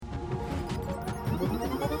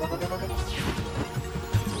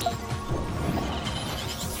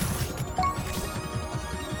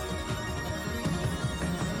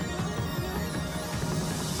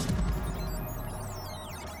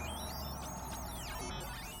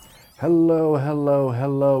Hello, hello,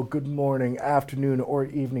 hello. Good morning, afternoon, or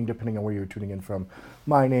evening, depending on where you're tuning in from.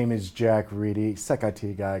 My name is Jack Reedy,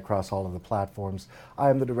 SecIT guy across all of the platforms. I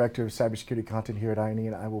am the director of cybersecurity content here at INE,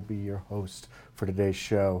 and I will be your host for today's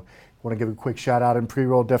show. I want to give a quick shout out in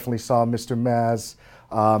pre-roll. Definitely saw Mr. Maz,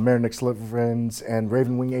 Marinix Slivens, and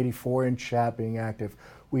Ravenwing84 in chat being active.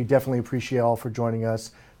 We definitely appreciate all for joining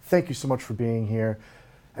us. Thank you so much for being here.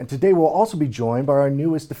 And today we'll also be joined by our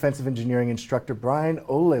newest defensive engineering instructor, Brian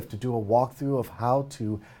Oliff, to do a walkthrough of how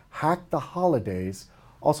to hack the holidays,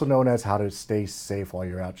 also known as how to stay safe while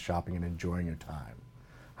you're out shopping and enjoying your time.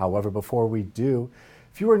 However, before we do,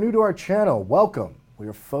 if you are new to our channel, welcome. We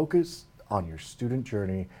are focused on your student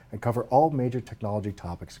journey and cover all major technology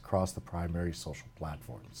topics across the primary social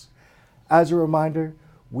platforms. As a reminder,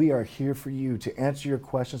 we are here for you to answer your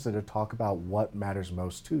questions and to talk about what matters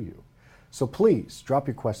most to you. So please drop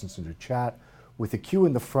your questions into chat with the Q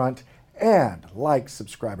in the front and like,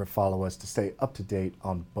 subscribe, or follow us to stay up to date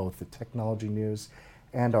on both the technology news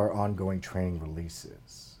and our ongoing training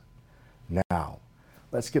releases. Now,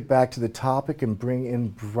 let's get back to the topic and bring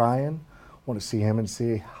in Brian. I want to see him and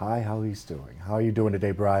see how he's doing. How are you doing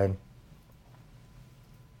today, Brian?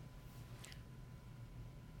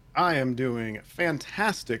 I am doing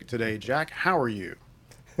fantastic today, Jack. How are you?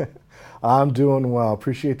 I'm doing well.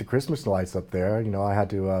 Appreciate the Christmas lights up there. You know, I had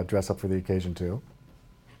to dress up for the occasion too.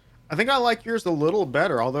 I think I like yours a little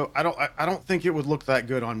better, although I don't think it would look that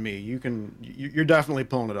good on me. You're definitely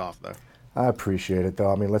pulling it off though. I appreciate it,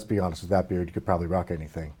 though. I mean, let's be honest, with that beard, you could probably rock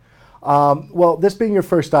anything. Well, this being your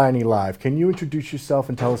first INE Live, can you introduce yourself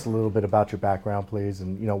and tell us a little bit about your background, please,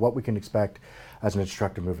 and what we can expect as an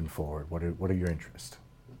instructor moving forward? What are your interests?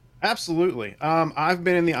 Absolutely. I've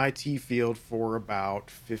been in the IT field for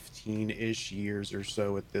about 15-ish years or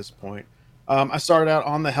so at this point. I started out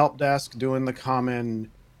on the help desk doing the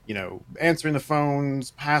common, answering the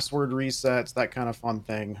phones, password resets, that kind of fun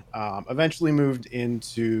thing. Eventually moved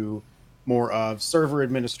into more of server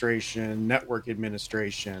administration, network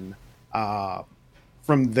administration. Uh,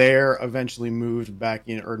 from there, eventually moved back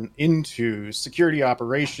in or into security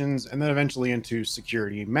operations, and then eventually into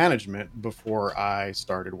security management before I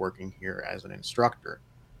started working here as an instructor.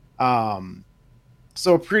 Um,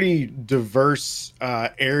 so a pretty diverse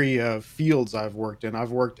area of fields I've worked in.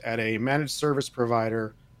 I've worked at a managed service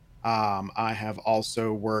provider. I have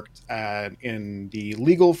also worked in the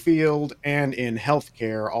legal field and in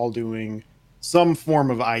healthcare, all doing some form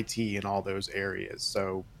of IT in all those areas.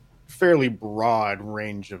 So fairly broad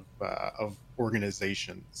range of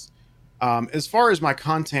organizations. As far as my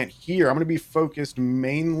content here, I'm going to be focused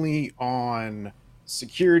mainly on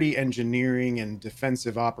security engineering and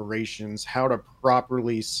defensive operations, how to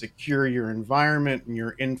properly secure your environment and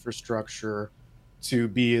your infrastructure to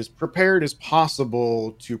be as prepared as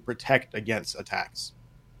possible to protect against attacks.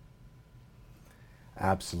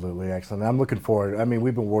 Absolutely excellent. I'm looking forward. I mean,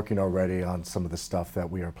 we've been working already on some of the stuff that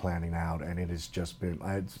we are planning out, and it has just been,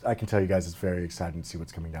 I can tell you guys it's very exciting to see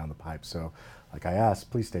what's coming down the pipe. So, like I asked,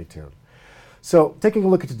 please stay tuned. So, taking a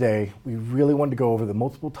look at today, we really wanted to go over the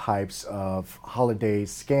multiple types of holiday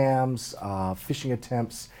scams, phishing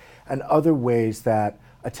attempts, and other ways that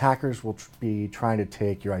attackers will be trying to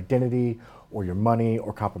take your identity or your money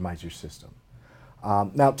or compromise your system.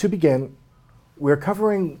 Now, to begin, we're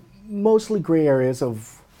covering mostly gray areas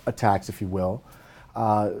of attacks, if you will.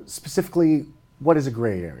 Specifically, what is a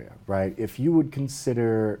gray area, right? If you would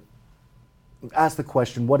ask the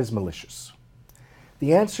question, what is malicious?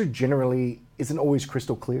 The answer generally isn't always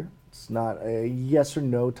crystal clear. It's not a yes or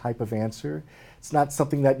no type of answer. It's not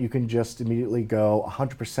something that you can just immediately go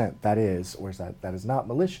 100% that is, or that is not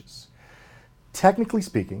malicious. Technically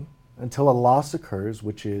speaking, until a loss occurs,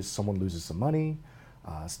 which is someone loses some money,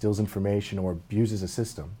 steals information, or abuses a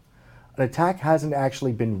system, an attack hasn't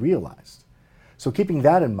actually been realized. So keeping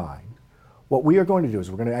that in mind, what we are going to do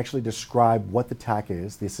is we're going to actually describe what the attack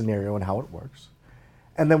is, the scenario, and how it works.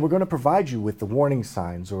 And then we're going to provide you with the warning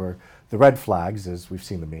signs or the red flags, as we've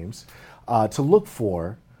seen the memes, to look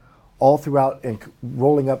for all throughout and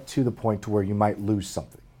rolling up to the point to where you might lose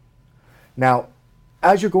something. Now,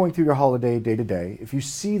 as you're going through your holiday day to day, if you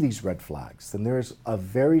see these red flags, then there's a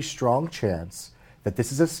very strong chance that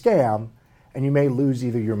this is a scam and you may lose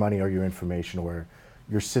either your money or your information or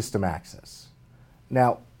your system access.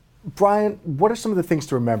 Now, Brian, what are some of the things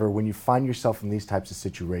to remember when you find yourself in these types of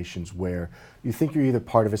situations where you think you're either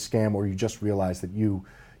part of a scam or you just realize that you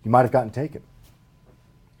might have gotten taken?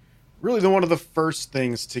 Really, one of the first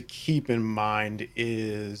things to keep in mind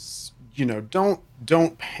is,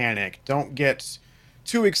 don't panic. Don't get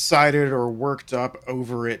too excited or worked up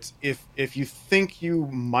over it. If you think you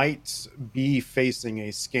might be facing a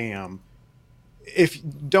scam, if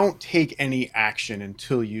don't take any action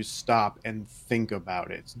until you stop and think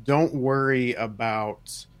about it. Don't worry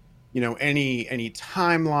about any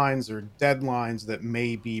timelines or deadlines that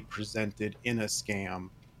may be presented in a scam.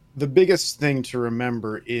 The biggest thing to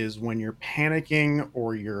remember is when you're panicking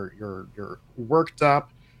or you're worked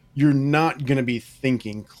up, you're not going to be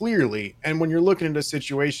thinking clearly. And when you're looking at a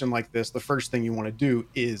situation like this, the first thing you want to do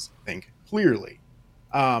is think clearly.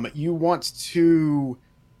 You want to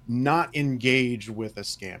not engage with a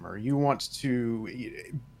scammer. You want to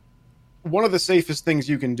One of the safest things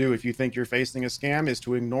you can do if you think you're facing a scam is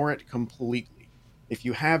to ignore it completely. If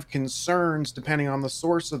you have concerns, depending on the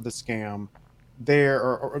source of the scam,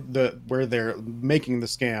 or the where they're making the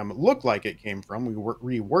scam look like it came from,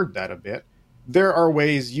 we reword that a bit. There are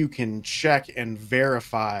ways you can check and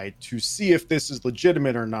verify to see if this is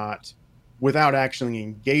legitimate or not without actually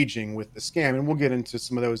engaging with the scam. And we'll get into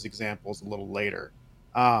some of those examples a little later.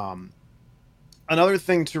 Um, Another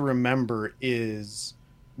thing to remember is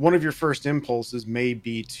one of your first impulses may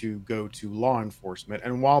be to go to law enforcement.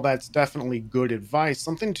 And while that's definitely good advice,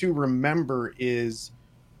 something to remember is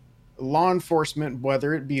law enforcement,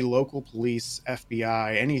 whether it be local police,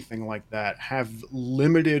 FBI, anything like that, have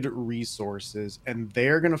limited resources, and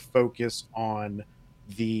they're going to focus on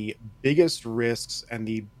the biggest risks and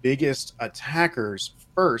the biggest attackers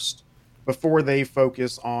first before they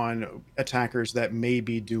focus on attackers that may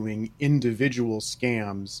be doing individual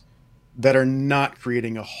scams that are not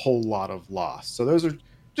creating a whole lot of loss. So those are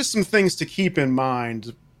just some things to keep in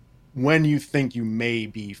mind when you think you may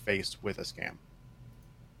be faced with a scam.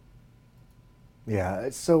 Yeah.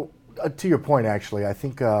 So to your point, actually, I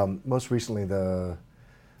think most recently the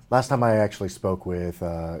last time I actually spoke with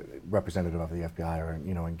a representative of the FBI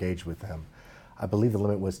or engaged with them, I believe the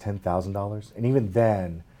limit was $10,000, and even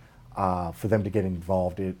then, for them to get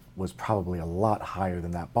involved, it was probably a lot higher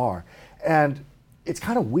than that bar. And it's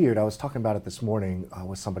kind of weird. I was talking about it this morning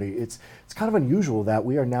with somebody. It's kind of unusual that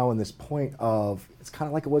we are now in this point of it's kind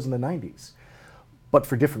of like it was in the '90s, but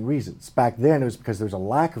for different reasons. Back then, it was because there was a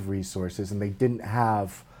lack of resources, and they didn't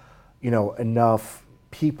have, enough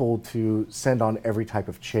people to send on every type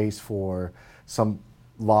of chase for some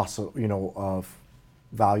loss of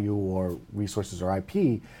value or resources or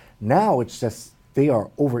IP. Now it's just they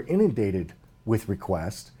are over inundated with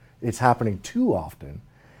requests. It's happening too often,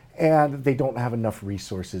 and they don't have enough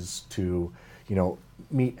resources to,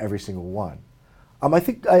 meet every single one. I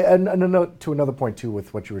think, and to another point too,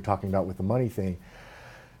 with what you were talking about with the money thing,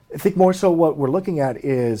 I think more so what we're looking at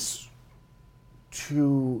is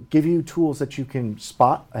to give you tools that you can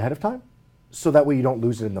spot ahead of time, so that way you don't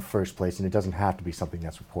lose it in the first place, and it doesn't have to be something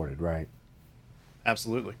that's reported, right?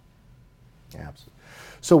 Absolutely. Yeah, absolutely.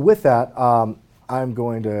 So with that, I'm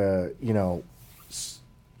going to,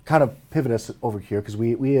 kind of pivot us over here because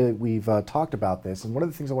we've talked about this, and one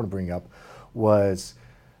of the things I want to bring up was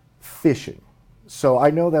phishing. So I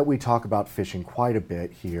know that we talk about phishing quite a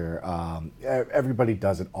bit here. Everybody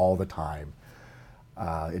does it all the time.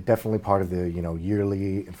 It's definitely part of the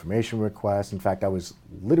yearly information request. In fact, I was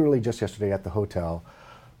literally just yesterday at the hotel.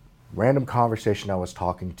 Random conversation I was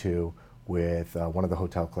talking to with one of the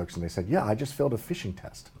hotel clerks, and they said, "Yeah, I just filled a phishing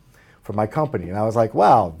test for my company." And I was like,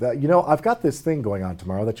 "Wow, I've got this thing going on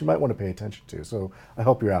tomorrow that you might want to pay attention to. So I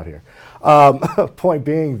hope you're out here." Point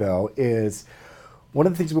being, though, is one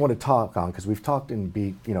of the things we want to talk on, because we've talked and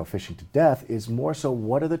beat phishing to death, is more so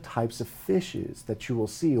what are the types of fishes that you will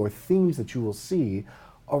see or themes that you will see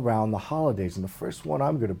around the holidays. And the first one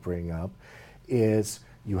I'm going to bring up is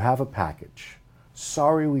you have a package,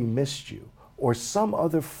 sorry we missed you, or some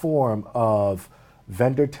other form of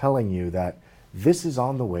vendor telling you that this is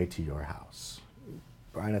on the way to your house.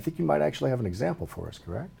 Brian, I think you might actually have an example for us,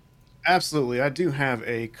 correct? Absolutely. I do have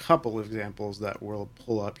a couple of examples that we'll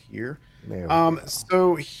pull up here. There we go.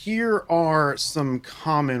 So here are some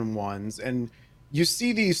common ones, and you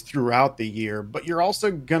see these throughout the year, but you're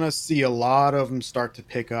also going to see a lot of them start to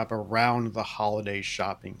pick up around the holiday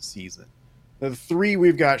shopping season. The three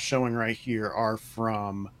we've got showing right here are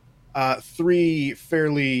from three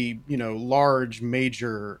fairly, large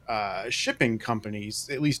major shipping companies,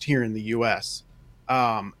 at least here in the US.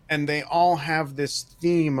 And they all have this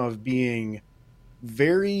theme of being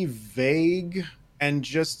very vague and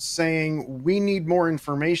just saying, we need more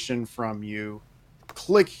information from you.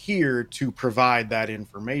 Click here to provide that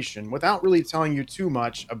information without really telling you too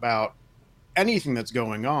much about anything that's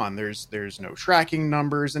going on. There's no tracking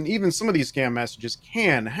numbers, and even some of these scam messages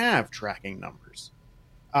can have tracking numbers.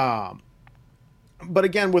 Um, but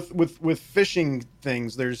again, with phishing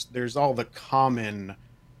things, there's all the common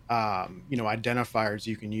identifiers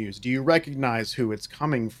you can use. Do you recognize who it's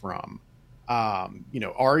coming from?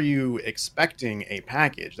 Are you expecting a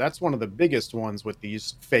package? That's one of the biggest ones with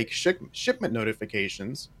these fake shipment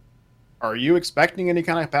notifications. Are you expecting any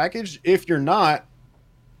kind of package? If you're not,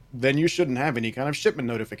 then you shouldn't have any kind of shipment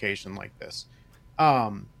notification like this.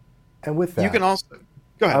 Um, And with you can that, also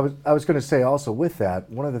go ahead. I was going to say also with that,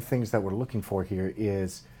 one of the things that we're looking for here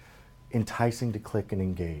is enticing to click and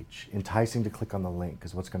engage, enticing to click on the link.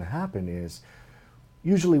 Because what's going to happen is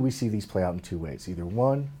usually we see these play out in two ways. Either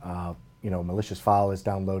one, malicious file is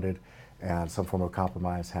downloaded and some form of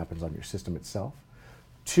compromise happens on your system itself.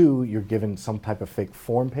 Two, you're given some type of fake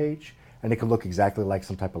form page and it can look exactly like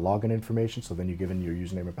some type of login information. So then you're given your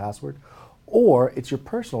username and password. Or it's your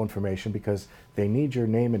personal information because they need your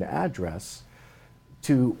name and address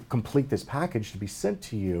to complete this package to be sent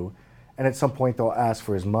to you. And at some point, they'll ask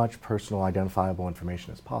for as much personal identifiable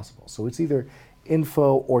information as possible. So it's either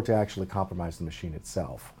info or to actually compromise the machine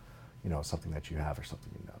itself, something that you have or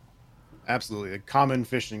something you know. Absolutely, common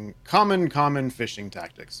phishing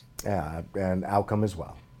tactics. Yeah, and outcome as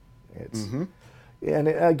well. It's Hmm. And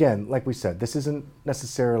again, like we said, this isn't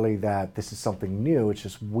necessarily that this is something new. It's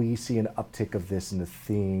just we see an uptick of this in the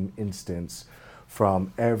theme instance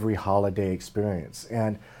from every holiday experience.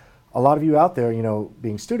 And a lot of you out there,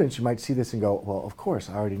 being students, you might see this and go, well, of course,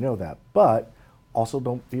 I already know that. But also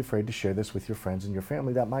don't be afraid to share this with your friends and your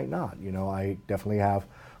family that might not. I definitely have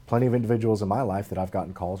plenty of individuals in my life that I've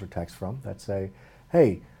gotten calls or texts from that say,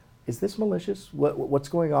 hey, is this malicious? What's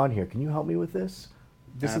going on here? Can you help me with this?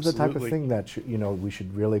 This is the type of Absolutely. thing that we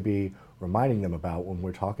should really be reminding them about when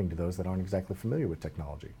we're talking to those that aren't exactly familiar with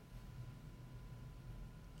technology.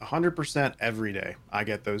 100% every day. I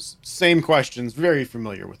get those same questions. Very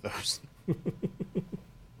familiar with those.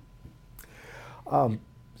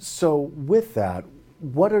 So with that,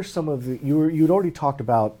 what are some of the you'd already talked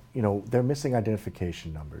about? They're missing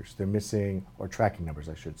identification numbers. They're missing or tracking numbers,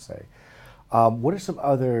 I should say. What are some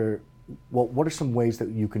other? What are some ways that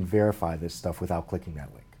you can verify this stuff without clicking that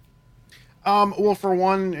link? Well, for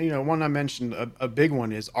one, one I mentioned, a big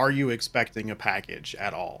one is, are you expecting a package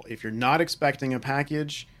at all? If you're not expecting a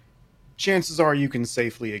package, chances are you can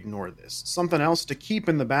safely ignore this. Something else to keep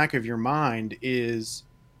in the back of your mind is,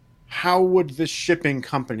 how would the shipping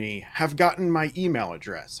company have gotten my email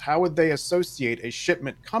address? How would they associate a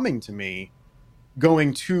shipment coming to me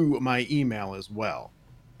going to my email as well?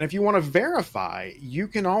 And if you want to verify, you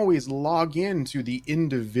can always log into the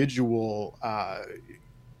individual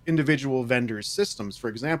vendors' systems. For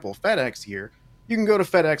example, FedEx here, you can go to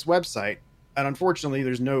FedEx website, and unfortunately,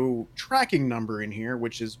 there's no tracking number in here,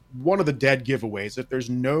 which is one of the dead giveaways. If there's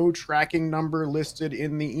no tracking number listed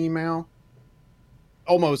in the email,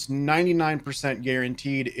 almost 99%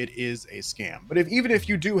 guaranteed it is a scam. But even if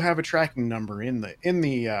you do have a tracking number in the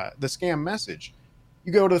scam message,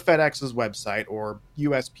 you go to the FedEx's website or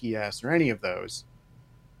USPS or any of those,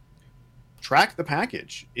 track the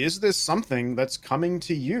package. Is this something that's coming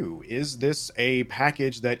to you? Is this a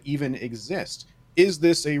package that even exists? Is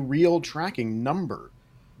this a real tracking number?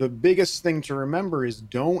 The biggest thing to remember is,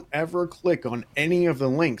 don't ever click on any of the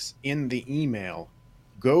links in the email.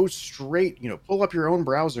 Go straight, pull up your own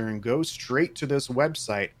browser and go straight to this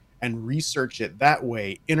website and research it that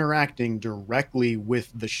way, interacting directly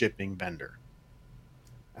with the shipping vendor.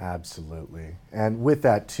 Absolutely. And with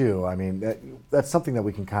that too, I mean, that's something that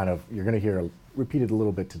we can you're going to hear repeated a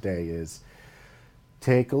little bit today is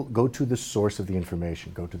go to the source of the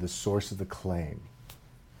information, go to the source of the claim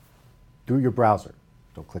through your browser.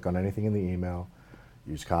 Don't click on anything in the email.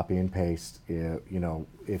 Use copy and paste.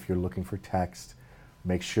 If you're looking for text,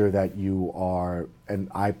 make sure that you are, and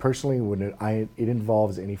I personally, when it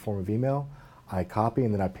involves any form of email, I copy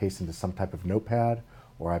and then I paste into some type of notepad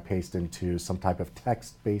or I paste into some type of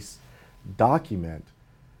text-based document,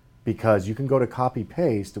 because you can go to copy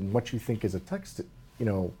paste and what you think is a text,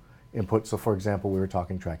 input. So for example, we were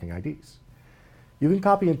talking tracking IDs. You can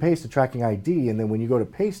copy and paste a tracking ID, and then when you go to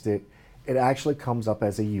paste it, it actually comes up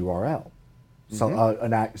as a URL.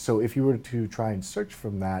 So if you were to try and search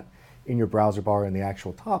from that in your browser bar in the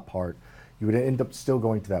actual top part, you would end up still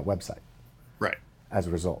going to that website. Right. As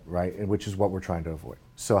a result, right? And which is what we're trying to avoid.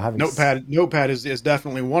 So having Notepad is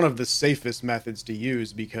definitely one of the safest methods to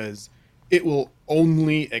use, because it will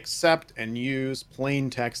only accept and use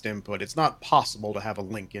plain text input. It's not possible to have a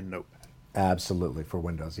link in Notepad. Absolutely, for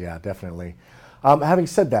Windows, yeah, definitely. Having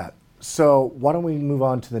said that, so why don't we move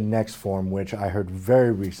on to the next form, which I heard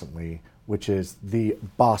very recently, which is the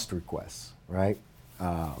BOSS requests, right?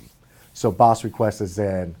 So BOSS request is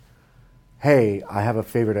in, hey, I have a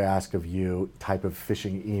favor to ask of you type of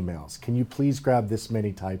phishing emails. Can you please grab this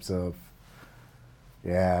many types of...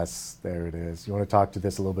 Yes, there it is. You want to talk to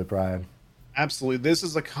this a little bit, Brian? Absolutely. This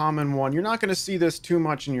is a common one. You're not going to see this too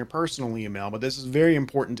much in your personal email, but this is very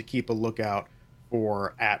important to keep a lookout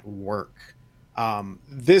for at work.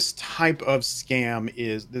 This type of scam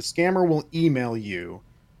is the scammer will email you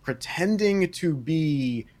pretending to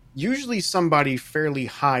be usually somebody fairly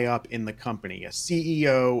high up in the company, a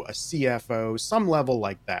CEO, a CFO, some level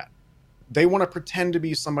like that. They want to pretend to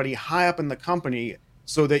be somebody high up in the company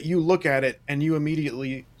so that you look at it and you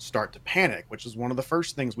immediately start to panic, which is one of the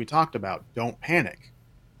first things we talked about. Don't panic.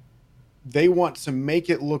 They want to make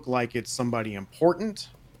it look like it's somebody important,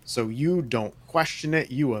 so you don't question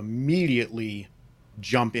it. You immediately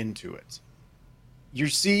jump into it. Your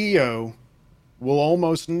CEO will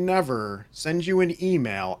almost never send you an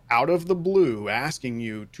email out of the blue asking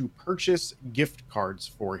you to purchase gift cards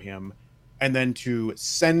for him and then to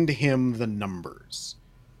send him the numbers.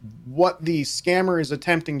 What the scammer is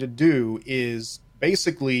attempting to do is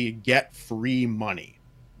basically get free money.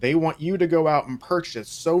 They want you to go out and purchase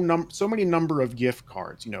so many number of gift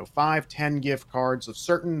cards, 5, 10 gift cards of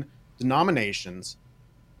certain denominations,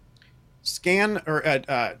 scan or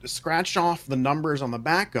scratch off the numbers on the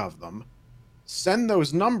back of them, send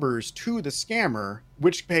those numbers to the scammer,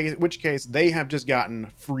 which case they have just gotten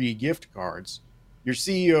free gift cards. Your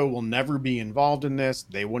CEO will never be involved in this.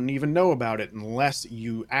 They wouldn't even know about it unless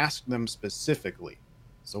you ask them specifically.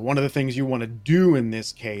 So one of the things you want to do in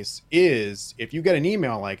this case is, if you get an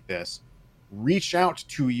email like this, reach out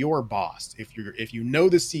to your boss. If you know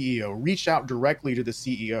the CEO, reach out directly to the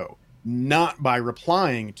CEO, not by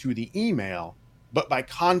replying to the email, but by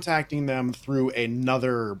contacting them through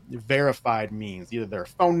another verified means, either their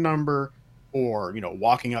phone number or,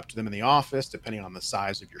 walking up to them in the office, depending on the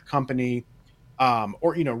size of your company,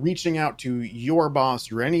 or, reaching out to your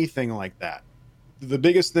boss or anything like that. The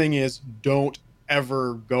biggest thing is, don't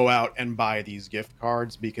ever go out and buy these gift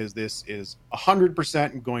cards, because this is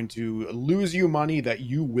 100% going to lose you money that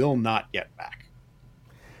you will not get back.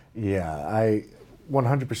 Yeah, I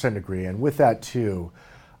 100% agree. And with that too,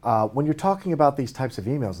 when you're talking about these types of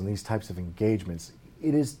emails and these types of engagements,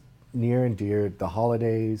 it is near and dear the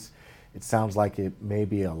holidays. It sounds like it may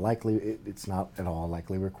be it's not at all a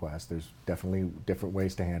likely request. There's definitely different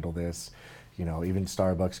ways to handle this. Even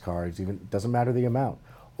Starbucks cards, even doesn't matter the amount.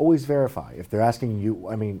 Always verify. If they're asking you,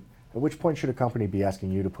 at which point should a company be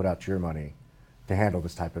asking you to put out your money to handle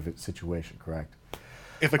this type of situation, correct?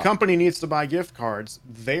 If a company needs to buy gift cards,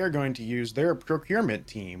 they are going to use their procurement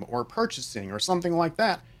team or purchasing or something like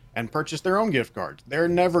that and purchase their own gift cards. They're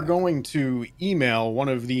never going to email one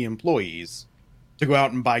of the employees to go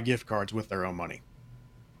out and buy gift cards with their own money.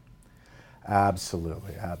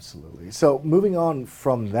 Absolutely, absolutely. So moving on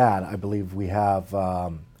from that, I believe we have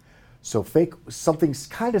fake something's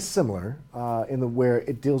kind of similar in the where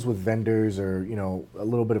it deals with vendors or a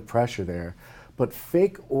little bit of pressure there, but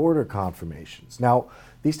fake order confirmations. Now,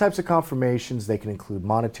 these types of confirmations, they can include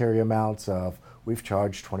monetary amounts of, we've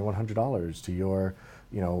charged $2,100 to your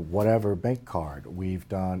whatever bank card we've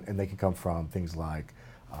done, and they can come from things like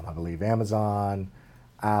I believe Amazon,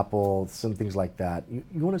 Apple, some things like that.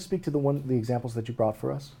 You want to speak to the examples that you brought for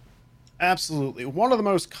us? Absolutely. One of the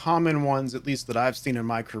most common ones, at least that I've seen in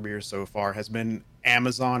my career so far, has been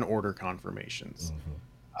Amazon order confirmations.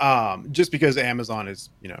 Just because Amazon is,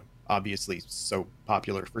 obviously so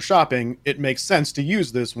popular for shopping, it makes sense to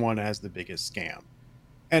use this one as the biggest scam.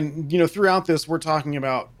 And, throughout this, we're talking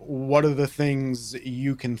about what are the things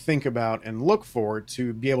you can think about and look for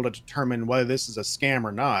to be able to determine whether this is a scam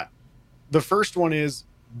or not. The first one is,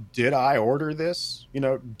 did I order this?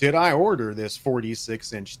 Did I order this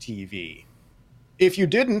 46-inch TV? If you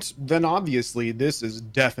didn't, then obviously this is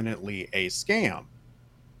definitely a scam.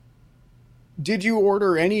 Did you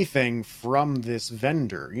order anything from this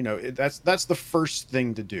vendor? That's the first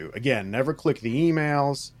thing to do. Again, never click the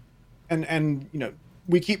emails. And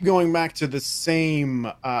we keep going back to the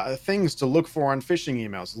same things to look for on phishing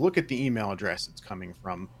emails. Look at the email address it's coming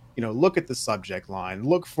from. Look at the subject line.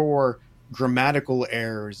 Look for grammatical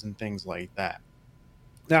errors and things like that.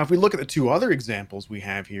 Now, if we look at the two other examples we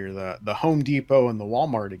have here, the Home Depot and the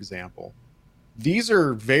Walmart example, these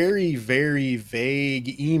are very, very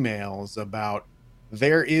vague emails about,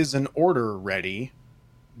 there is an order ready,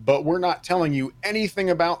 but we're not telling you anything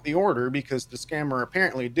about the order because the scammer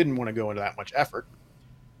apparently didn't want to go into that much effort.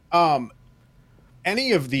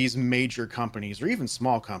 Any of these major companies or even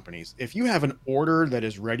small companies, if you have an order that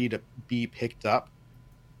is ready to be picked up,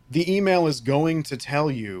 the email is going to tell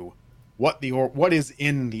you what is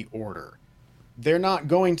in the order. They're not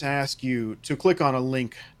going to ask you to click on a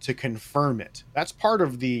link to confirm it. That's part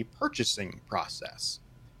of the purchasing process.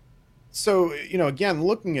 So, again,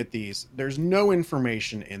 looking at these, there's no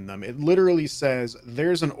information in them. It literally says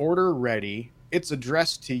there's an order ready, it's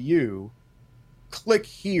addressed to you. Click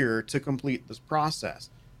here to complete this process.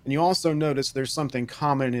 And you also notice there's something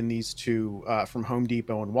common in these two from Home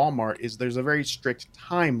Depot and Walmart is there's a very strict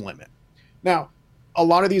time limit. Now, a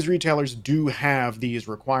lot of these retailers do have these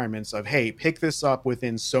requirements of, hey, pick this up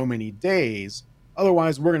within so many days.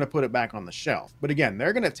 Otherwise, we're going to put it back on the shelf. But again,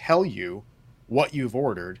 they're going to tell you what you've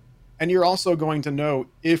ordered. And you're also going to know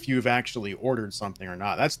if you've actually ordered something or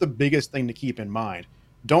not. That's the biggest thing to keep in mind.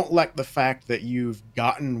 Don't let the fact that you've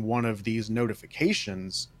gotten one of these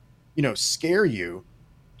notifications, scare you.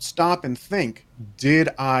 Stop and think, did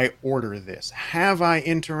I order this? Have I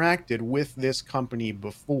interacted with this company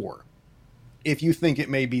before? If you think it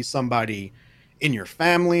may be somebody in your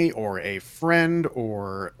family or a friend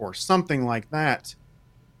or something like that,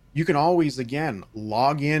 you can always, again,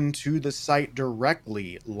 log into the site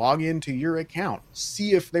directly, log into your account,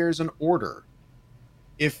 see if there's an order.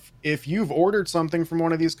 If you've ordered something from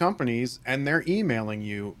one of these companies and they're emailing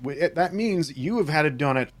you, that means you have had it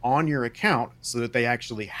done it on your account so that they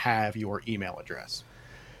actually have your email address.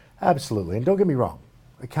 Absolutely. And don't get me wrong,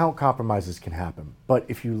 account compromises can happen. But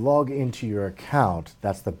if you log into your account,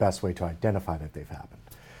 that's the best way to identify that they've happened.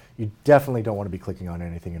 You definitely don't want to be clicking on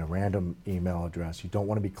anything in a random email address. You don't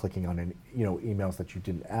want to be clicking on any, emails that you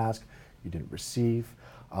didn't ask, you didn't receive.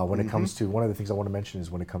 When it comes to, one of the things I want to mention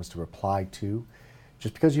is when it comes to reply to,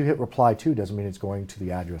 just because you hit reply to doesn't mean it's going to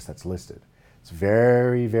the address that's listed. It's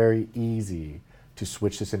very, very easy to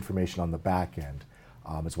switch this information on the back end.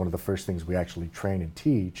 It's one of the first things we actually train and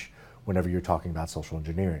teach whenever you're talking about social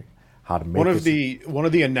engineering. How to make one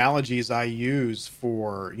of the analogies I use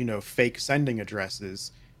for fake sending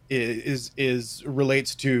addresses is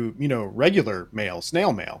relates to regular mail,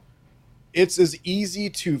 snail mail. It's as easy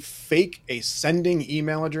to fake a sending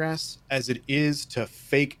email address as it is to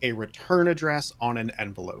fake a return address on an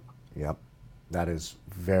envelope. Yep, that is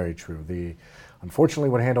very true. Unfortunately,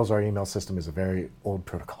 what handles our email system is a very old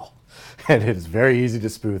protocol, and it is very easy to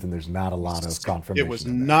spoof, and there's not a lot of confirmation. It was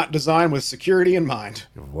not designed with security in mind.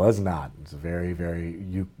 It was not. It's very, very,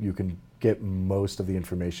 you can get most of the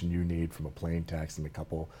information you need from a plain text and a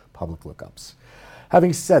couple public lookups.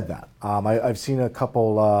 Having said that, I've seen a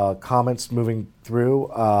couple comments moving through,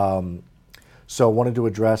 so wanted to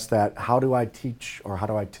address that. How do I teach or how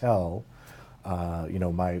do I tell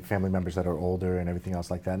my family members that are older and everything else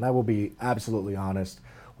like that? And I will be absolutely honest,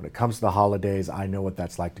 when it comes to the holidays, I know what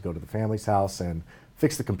that's like to go to the family's house and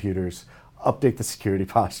fix the computers, update the security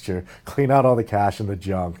posture, clean out all the cache and the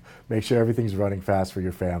junk, make sure everything's running fast for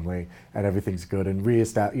your family and everything's good,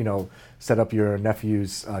 and set up your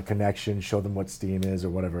nephew's connection, show them what Steam is or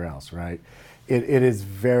whatever else, right? It is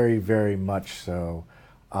very, very much so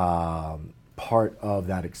part of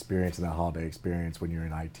that experience and that holiday experience when you're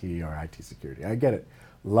in IT or IT security. I get it.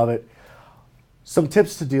 Love it. Some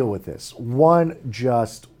tips to deal with this. One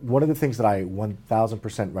of the things that I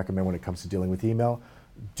 1000% recommend when it comes to dealing with email,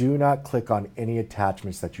 do not click on any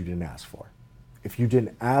attachments that you didn't ask for. If you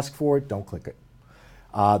didn't ask for it, don't click it.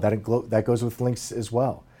 That goes with links as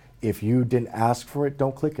well. If you didn't ask for it,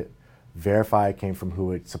 don't click it. Verify it came from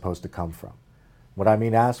who it's supposed to come from. What I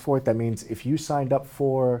mean ask for it, that means if you signed up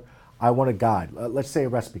for, I want a guide, let's say a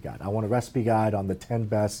recipe guide. I want a recipe guide on the 10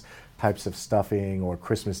 best types of stuffing or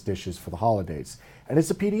Christmas dishes for the holidays, and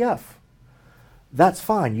it's a PDF. That's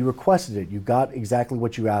fine. You requested it. You got exactly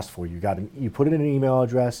what you asked for. You put in an email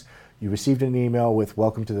address. You received an email with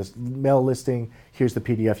 "Welcome to this mail listing. Here's the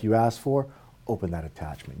PDF you asked for." Open that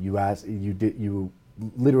attachment. You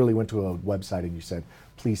literally went to a website and you said,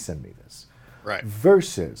 "Please send me this." Right.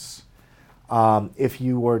 Versus, if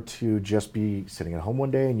you were to just be sitting at home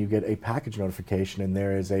one day and you get a package notification and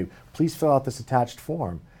there is "Please fill out this attached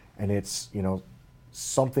form," and it's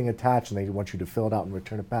something attached and they want you to fill it out and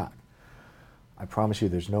return it back. I promise you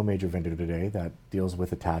there's no major vendor today that deals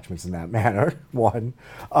with attachments in that manner, one.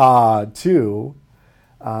 Two,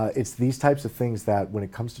 it's these types of things that when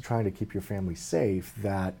it comes to trying to keep your family safe,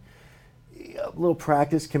 that a little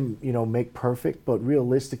practice can make perfect, but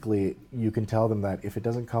realistically you can tell them that if it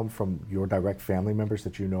doesn't come from your direct family members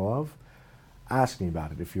that you know of, ask me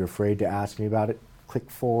about it. If you're afraid to ask me about it, click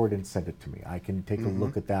forward and send it to me. I can take a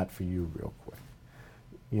look at that for you real quick.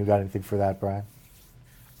 You got anything for that, Brian?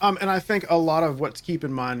 And I think a lot of what to keep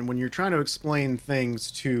in mind when you're trying to explain things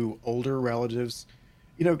to older relatives,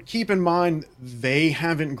 keep in mind they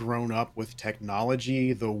haven't grown up with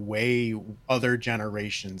technology the way other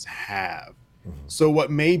generations have. Mm-hmm. So what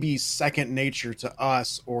may be second nature to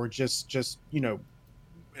us or just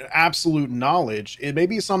absolute knowledge, it may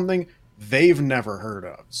be something they've never heard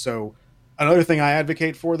of. So Another thing I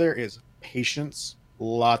advocate for there is patience,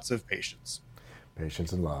 lots of patience.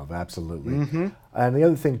 Patience and love, absolutely. Mm-hmm. And the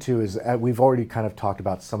other thing too is we've already kind of talked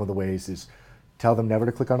about some of the ways is tell them never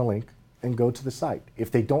to click on a link and go to the site. If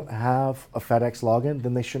they don't have a FedEx login,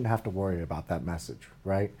 then they shouldn't have to worry about that message,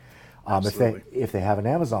 right? Absolutely. If they have an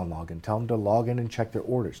Amazon login, tell them to log in and check their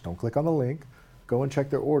orders. Don't click on the link. Go and check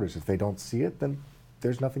their orders. If they don't see it, then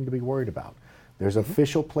there's nothing to be worried about. There's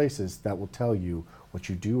official places that will tell you what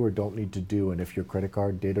you do or don't need to do, and if your credit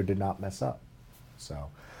card did or did not mess up. So,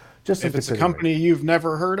 just some If it's a consideration. company you've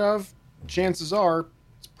never heard of, chances are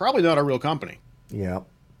it's probably not a real company. Yeah,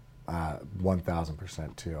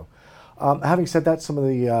 1000% too. Having said that, some of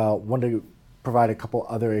the wanted to provide a couple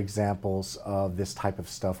other examples of this type of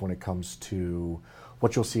stuff when it comes to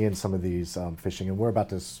what you'll see in some of these phishing, and we're about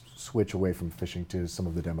to switch away from phishing to some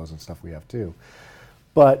of the demos and stuff we have too.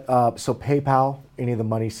 But so PayPal, any of the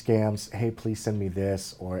money scams, hey, please send me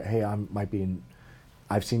this, or hey, I might be in.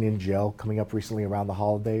 I've seen in jail coming up recently around the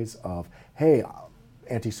holidays of, hey,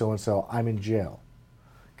 Auntie so and so, I'm in jail.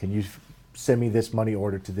 Can you send me this money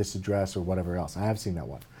order to this address or whatever else? I have seen that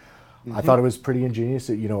one. I thought it was pretty ingenious.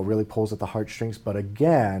 It, it really pulls at the heartstrings. But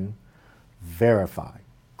again, verify.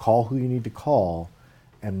 Call who you need to call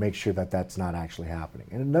and make sure that that's not actually happening.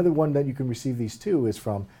 And another one that you can receive these too is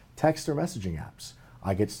from text or messaging apps.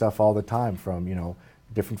 I get stuff all the time from,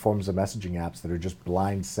 different forms of messaging apps that are just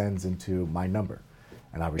blind sends into my number.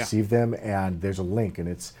 And I receive them and there's a link and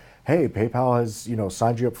it's, hey, PayPal has,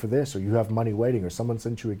 signed you up for this, or you have money waiting, or someone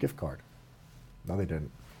sent you a gift card. No, they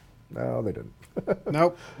didn't. No, they didn't.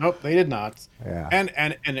 Nope, they did not. Yeah.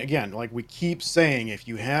 And again, like we keep saying, if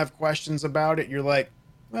you have questions about it, you're like,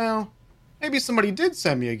 well, maybe somebody did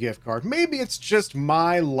send me a gift card. Maybe it's just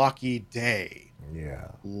my lucky day. Yeah.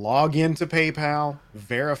 Log into PayPal,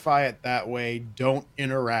 verify it that way. Don't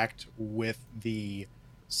interact with the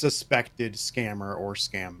suspected scammer or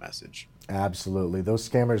scam message. Absolutely. Those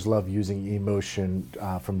scammers love using emotion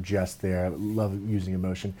from Just there, love using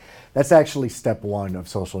emotion. That's actually step one of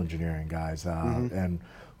social engineering, guys. And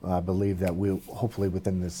I believe that we'll hopefully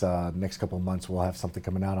within this next couple of months, we'll have something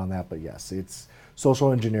coming out on that. But yes, it's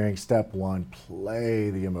social engineering. Step one, play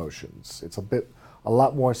the emotions. It's a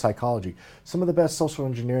lot more psychology. Some of the best social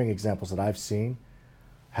engineering examples that I've seen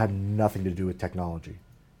had nothing to do with technology.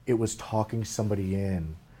 It was talking somebody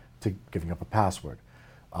in to giving up a password.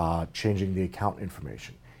 Changing the account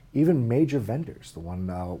information. Even major vendors. One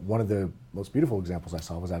of the most beautiful examples I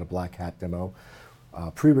saw was at a Black Hat demo,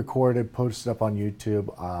 pre-recorded, posted up on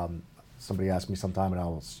YouTube. Somebody asked me sometime, and I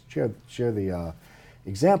will share the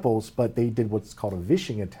examples. But they did what's called a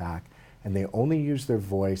vishing attack, and they only used their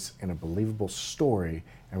voice and a believable story,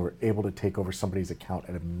 and were able to take over somebody's account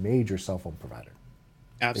at a major cell phone provider.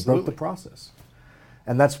 Absolutely. They broke the process,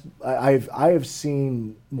 and I have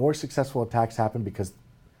seen more successful attacks happen because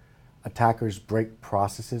attackers break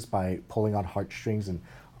processes by pulling on heartstrings and,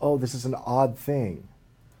 oh, this is an odd thing.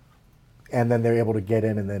 And then they're able to get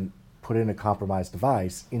in and then put in a compromised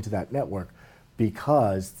device into that network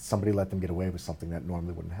because somebody let them get away with something that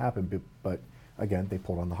normally wouldn't happen. But again, they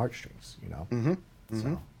pulled on the heartstrings,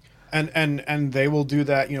 So. And they will do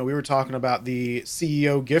that. We were talking about the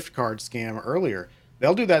CEO gift card scam earlier.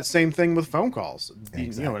 They'll do that same thing with phone calls.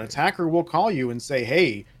 Exactly. An attacker will call you and say,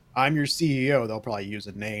 hey, I'm your CEO. They'll probably use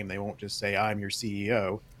a name. They won't just say I'm your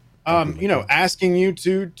CEO. Asking you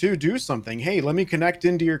to do something. Hey, let me connect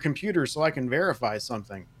into your computer so I can verify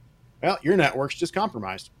something. Well, your network's just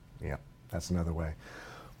compromised. Yeah, that's another way.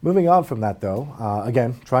 Moving on from that, though,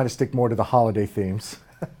 again, trying to stick more to the holiday themes.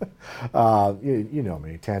 You know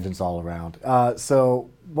me, tangents all around. So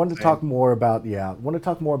wanted to talk more about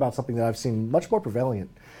something that I've seen much more prevalent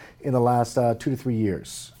in the last 2 to 3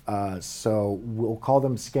 years. So we'll call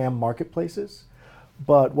them scam marketplaces.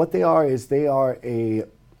 But what they are is they are a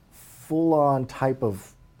full-on type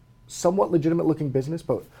of somewhat legitimate looking business,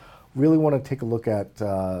 but really want to take a look at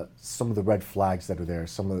some of the red flags that are there,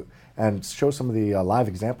 and show some of the live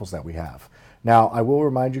examples that we have. Now, I will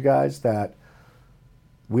remind you guys that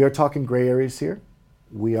we are talking gray areas here.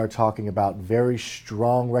 We are talking about very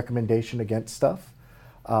strong recommendation against stuff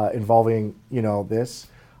involving, this.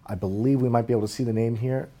 I believe we might be able to see the name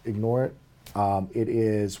here. Ignore it. It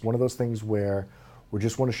is one of those things where we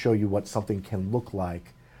just want to show you what something can look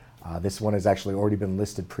like. This one has actually already been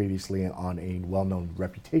listed previously on a well-known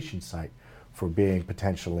reputation site for being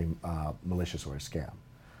potentially malicious or a scam.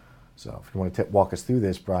 So if you want to walk us through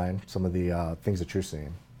this, Brian, some of the things that you're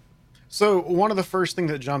seeing. So one of the first thing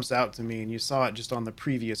that jumps out to me, and you saw it just on the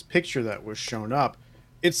previous picture that was shown up,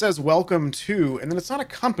 it says welcome to, and then it's not a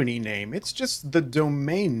company name, it's just the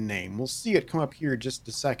domain name. We'll see it come up here in just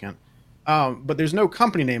a second. But there's no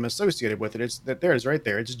company name associated with it. It's that there's right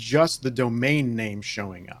there. It's just the domain name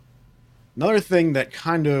showing up. Another thing that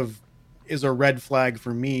kind of is a red flag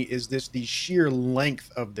for me is the sheer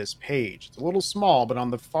length of this page. It's a little small, but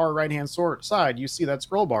on the far right hand side, you see that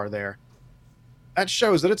scroll bar there. That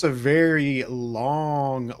shows that it's a very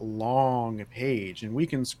long page, and we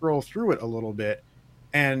can scroll through it a little bit,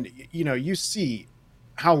 and you see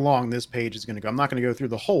how long this page is going to go. I'm not going to go through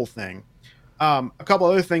the whole thing. A couple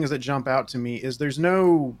other things that jump out to me is there's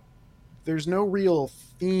no real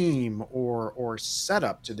theme or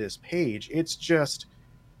setup to this page. It's just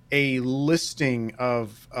a listing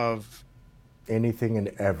of Anything and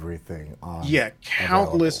everything on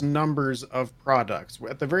countless available. numbers of products.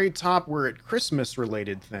 At the very top, we're at Christmas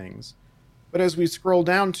related things, but as we scroll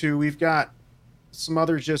down we've got some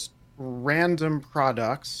other just random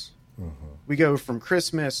products. We go from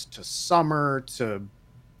Christmas to summer to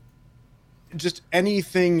just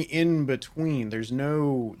anything in between. There's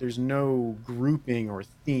no grouping or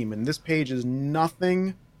theme, and this page is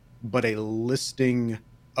nothing but a listing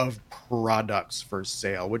of products for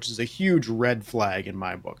sale, which is a huge red flag in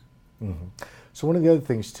my book. So one of the other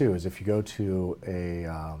things too is if you go to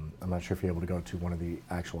I'm not sure if you're able to go to one of the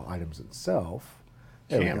actual items itself.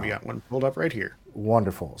 We got one pulled up right here.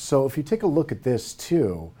 Wonderful. So if you take a look at this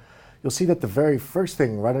too, you'll see that the very first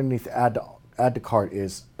thing right underneath add to cart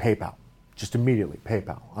is PayPal. Just immediately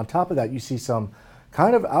PayPal. On top of that, you see some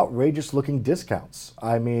kind of outrageous looking discounts.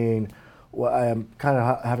 I mean, well, I am kind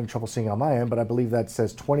of having trouble seeing on my end, but I believe that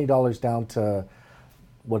says $20 down to,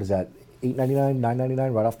 what is that, $8.99,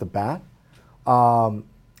 $9.99 right off the bat.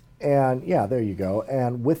 And yeah, there you go.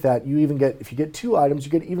 And with that, you even get, if you get 2 items,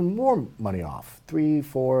 you get even more money off, 3,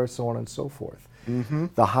 4, so on and so forth.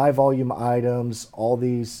 The high volume items, all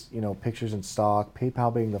these, pictures in stock,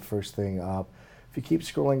 PayPal being the first thing up. If you keep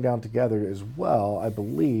scrolling down together as well, I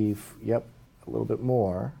believe, a little bit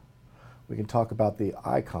more, we can talk about the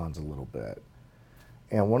icons a little bit.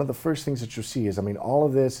 And one of the first things that you'll see is, all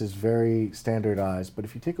of this is very standardized, but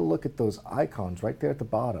if you take a look at those icons right there at the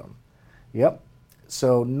bottom,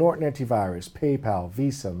 so Norton Antivirus, PayPal,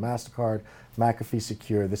 Visa, MasterCard, McAfee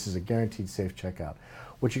Secure, this is a guaranteed safe checkout.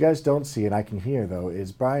 What you guys don't see, and I can hear though,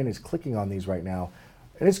 is Brian is clicking on these right now,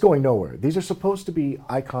 and it's going nowhere. These are supposed to be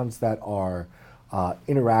icons that are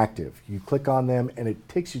interactive. You click on them and it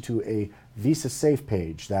takes you to a Visa Safe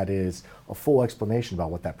page that is a full explanation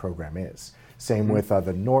about what that program is. Same with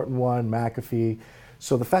the Norton one, McAfee.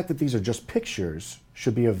 So the fact that these are just pictures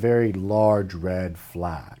should be a very large red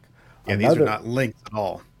flag. Yeah, these are not linked at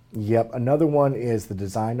all. Yep. Another one is the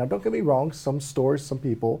design. Now, don't get me wrong. Some stores, some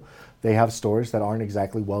people, they have stores that aren't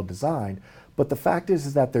exactly well designed. But the fact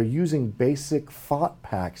is that they're using basic font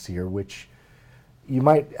packs here, which you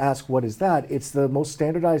might ask, what is that? It's the most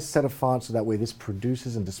standardized set of fonts, so that way this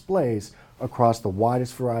produces and displays across the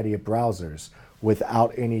widest variety of browsers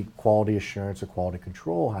without any quality assurance or quality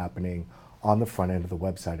control happening on the front end of the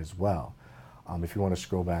website as well. If you want to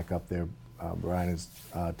scroll back up there, Brian,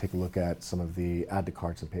 take a look at some of the add to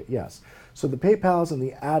carts and yes. So the PayPals and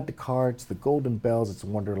the add to carts, the golden bells, it's a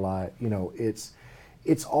Wonderlight,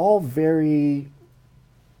 it's all very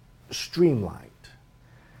streamlined.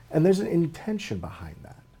 And there's an intention behind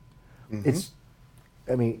that. It's,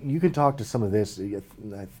 you can talk to some of this.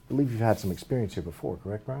 I believe you've had some experience here before,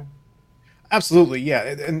 correct, Brian? Absolutely,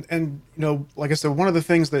 yeah. And like I said, one of the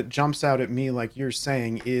things that jumps out at me, like you're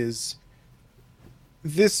saying, is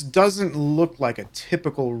this doesn't look like a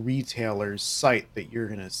typical retailer's site that you're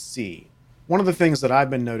going to see. One of the things that I've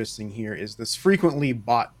been noticing here is this frequently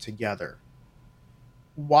bought together.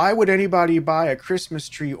 Why would anybody buy a Christmas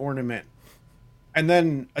tree ornament and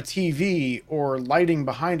then a TV or lighting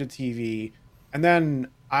behind a TV, and then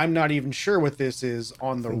I'm not even sure what this is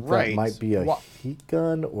on the right? That might be a heat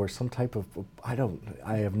gun or some type of, I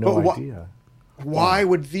have no idea. Why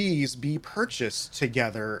would these be purchased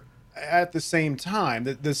together at the same time?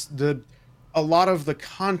 A lot of the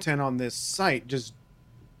content on this site just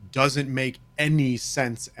doesn't make any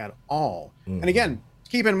sense at all. And again,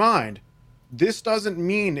 keep in mind, this doesn't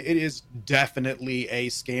mean it is definitely a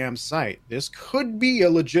scam site. This could be a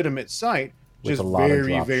legitimate site, just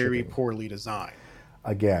very, very poorly designed.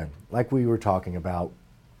 Again, like we were talking about,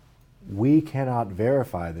 we cannot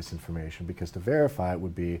verify this information, because to verify it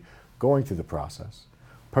would be going through the process,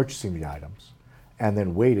 purchasing the items, and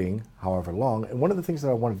then waiting however long. And one of the things that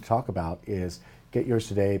I wanted to talk about is Get Yours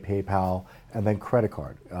Today, PayPal, and then credit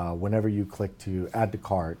card. Whenever you click to add to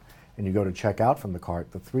cart and you go to check out from the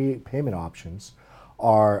cart, the 3 payment options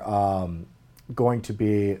are going to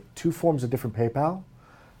be 2 forms of different PayPal.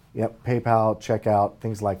 PayPal, checkout,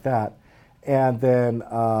 things like that. And then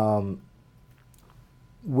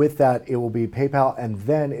with that, it will be PayPal, and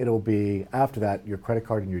then it'll be, after that, your credit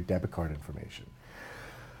card and your debit card information.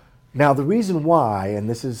 Now, the reason why, and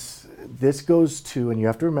this goes to, and you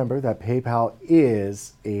have to remember that PayPal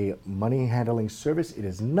is a money handling service. It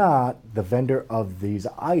is not the vendor of these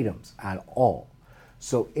items at all.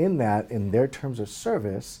 So in that, in their terms of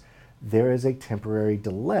service, there is a temporary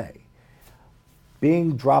delay.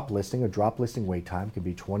 Being drop listing, a drop listing wait time can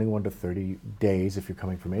be 21 to 30 days if you're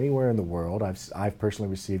coming from anywhere in the world. I've personally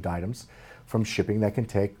received items from shipping that can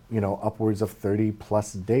take, upwards of 30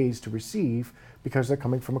 plus days to receive because they're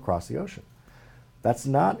coming from across the ocean. That's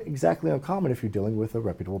not exactly uncommon if you're dealing with a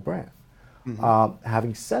reputable brand.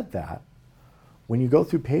 Having said that, when you go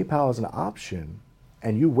through PayPal as an option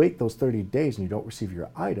and you wait those 30 days and you don't receive your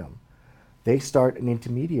item, they start an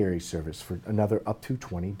intermediary service for another up to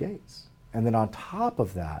 20 days. And then on top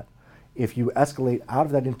of that, if you escalate out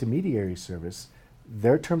of that intermediary service,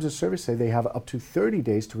 their terms of service say they have up to 30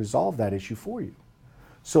 days to resolve that issue for you.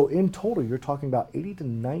 So in total, you're talking about 80 to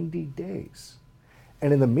 90 days.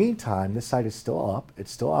 And in the meantime, this site is still up,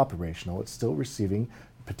 it's still operational, it's still receiving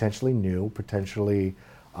potentially new, potentially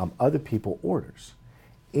other people orders.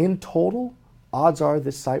 In total, odds are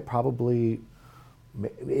this site probably,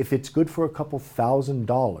 if it's good for a couple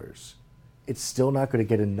 $1,000s, it's still not going to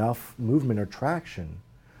get enough movement or traction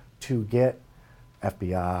to get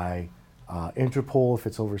FBI, Interpol if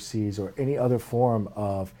it's overseas, or any other form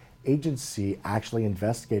of agency actually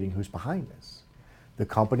investigating who's behind this. The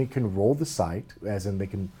company can roll the site, as in they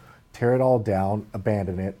can tear it all down,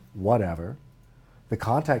 abandon it, whatever. The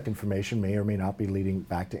contact information may or may not be leading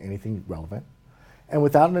back to anything relevant. And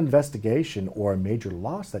without an investigation or a major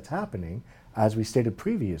loss that's happening, as we stated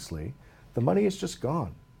previously, the money is just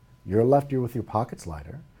gone. You're left here with your pockets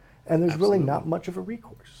lighter, and there's really not much of a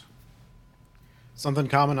recourse. Something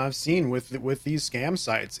common I've seen with these scam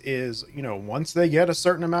sites is, once they get a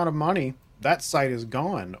certain amount of money, that site is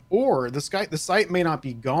gone. Or the site may not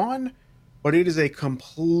be gone, but it is a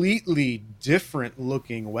completely different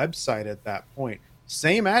looking website at that point.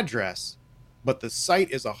 Same address, but the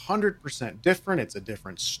site is 100% different. It's a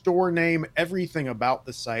different store name. Everything about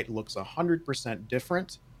the site looks 100%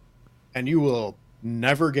 different, and you will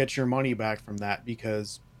never get your money back from that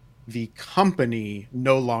because the company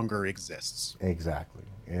no longer exists. Exactly.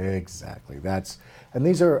 And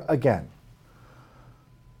these are, again,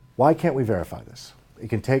 why can't we verify this?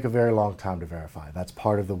 It can take a very long time to verify. That's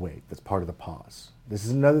part of the wait. That's part of the pause. This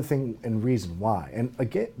is another thing and reason why. And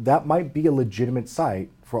again, that might be a legitimate site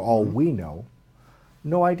for all we know.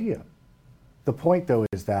 No idea. The point, though,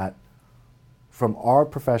 is that from our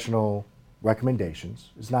professional recommendations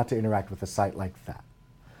is not to interact with a site like that,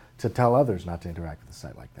 to tell others not to interact with a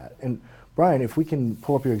site like that. And Brian, if we can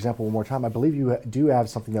pull up your example one more time, I believe you do have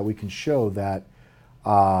something that we can show that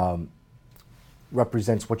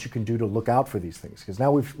represents what you can do to look out for these things. Because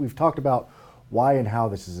now we've talked about why and how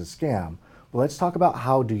this is a scam. But let's talk about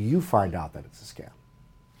how do you find out that it's a scam,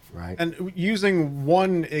 right? And using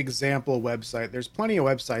one example website, there's plenty of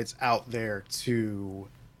websites out there to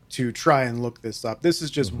try and look this up. This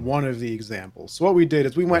is just one of the examples. So what we did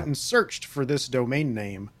is we went and searched for this domain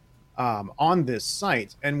name on this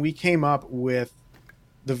site, and we came up with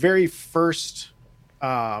the very first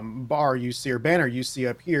banner you see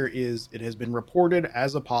up here is it has been reported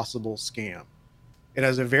as a possible scam. It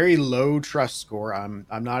has a very low trust score. I'm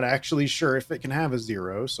not actually sure if it can have a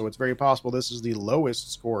 0, so it's very possible this is the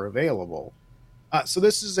lowest score available. So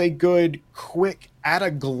this is a good, quick, at a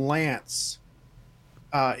glance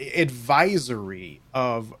advisory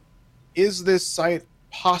of, is this site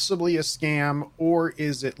possibly a scam or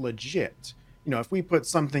is it legit? If we put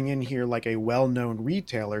something in here like a well-known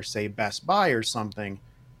retailer, say Best Buy or something,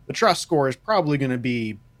 the trust score is probably going to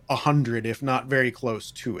be 100, if not very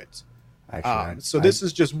close to it. Actually, this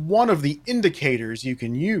is just one of the indicators you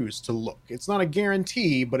can use to look. It's not a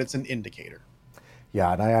guarantee, but it's an indicator.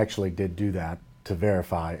 Yeah, and I actually did do that to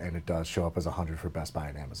verify, and it does show up as 100 for Best Buy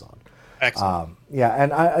and Amazon. Excellent.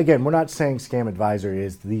 And again, we're not saying Scam Advisor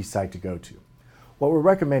is the site to go to. What we're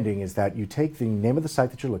recommending is that you take the name of the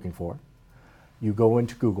site that you're looking for, you go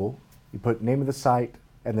into Google, you put name of the site,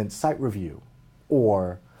 and then site review,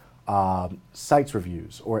 or sites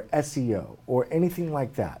reviews, or SEO, or anything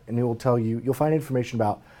like that. And it will tell you, you'll find information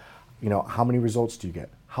about, how many results do you get?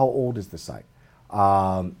 How old is the site?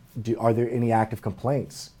 Are there any active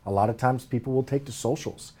complaints? A lot of times people will take to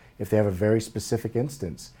socials if they have a very specific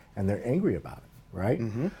instance and they're angry about it, right?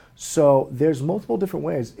 Mm-hmm. So there's multiple different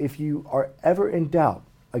ways. If you are ever in doubt,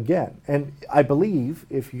 again, and I believe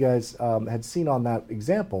if you guys had seen on that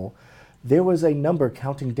example, there was a number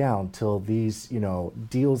counting down till these,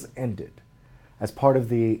 deals ended. as part of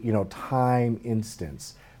the, time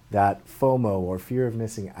instance, that FOMO or fear of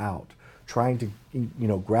missing out, trying to,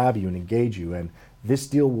 grab you and engage you. And this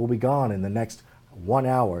deal will be gone in the next 1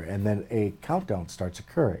 hour. And then a countdown starts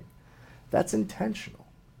occurring. That's intentional.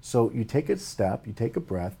 So you take a step, you take a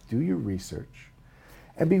breath, do your research,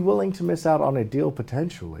 and be willing to miss out on a deal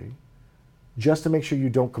potentially, just to make sure you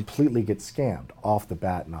don't completely get scammed off the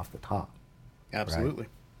bat and off the top. Absolutely. Right?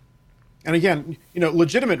 And again,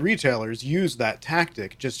 legitimate retailers use that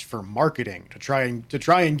tactic just for marketing to try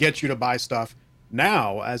and get you to buy stuff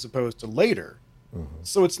now as opposed to later.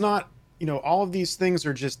 So it's not, all of these things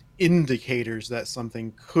are just indicators that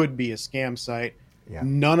something could be a scam site. Yeah.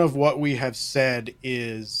 None of what we have said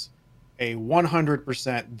is a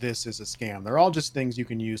 100% this is a scam. They're all just things you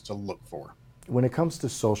can use to look for. When it comes to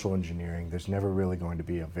social engineering, there's never really going to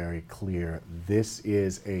be a very clear, this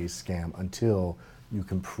is a scam, until you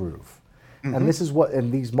can prove. And this is what,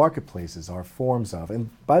 and these marketplaces are forms of. And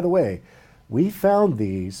by the way, we found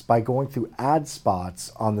these by going through ad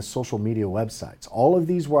spots on the social media websites. All of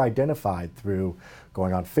these were identified through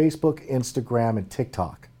going on Facebook, Instagram, and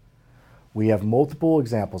TikTok. We have multiple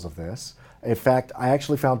examples of this. In fact, I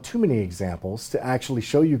actually found too many examples to actually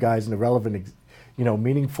show you guys in a relevant,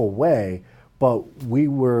 meaningful way. But we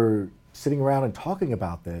were sitting around and talking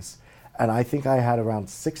about this, and I think I had around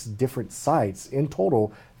 6 different sites in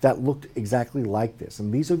total that looked exactly like this.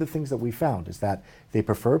 And these are the things that we found, is that they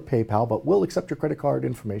prefer PayPal, but will accept your credit card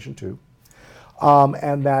information too.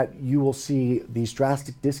 And that you will see these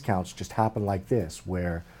drastic discounts just happen like this,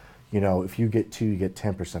 where, if you get 2, you get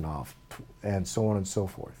 10% off, and so on and so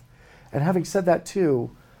forth. And having said that too,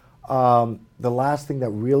 the last thing that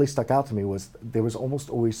really stuck out to me was there was almost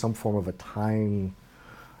always some form of a time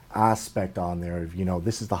aspect on there of,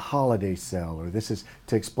 this is the holiday sale, or this is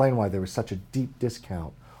to explain why there was such a deep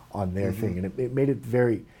discount on their thing. And it made it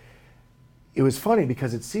it was funny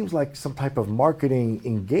because it seems like some type of marketing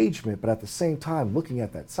engagement, but at the same time, looking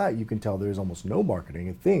at that site, you can tell there's almost no marketing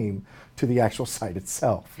and theme to the actual site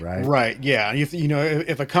itself, right? Right, yeah.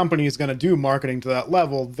 If a company is going to do marketing to that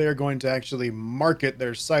level, they're going to actually market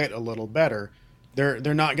their site a little better. They're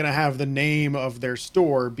not going to have the name of their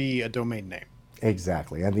store be a domain name.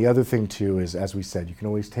 Exactly. And the other thing too is, as we said, you can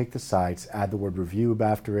always take the sites, add the word review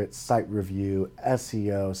after it, site review,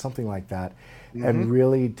 SEO, something like that, and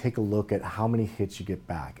really take a look at how many hits you get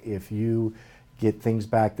back. If you get things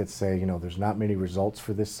back that say, there's not many results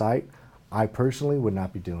for this site, I personally would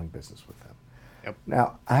not be doing business with them. Yep.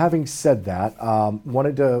 Now, having said that,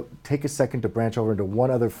 wanted to take a second to branch over into one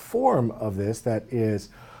other form of this that is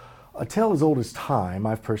a tale as old as time.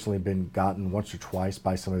 I've personally been gotten once or twice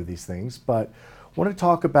by some of these things, but want to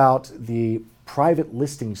talk about the private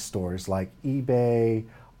listing stores like eBay,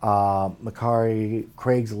 Mercari,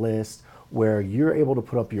 Craigslist, where you're able to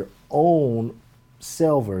put up your own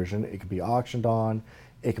sale version. It can be auctioned on,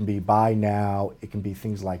 it can be buy now, it can be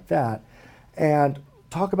things like that, and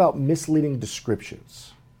talk about misleading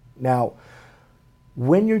descriptions. Now,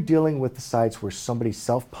 when you're dealing with the sites where somebody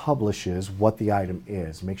self-publishes what the item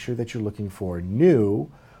is, make sure that you're looking for new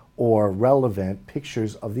or relevant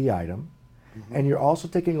pictures of the item. And you're also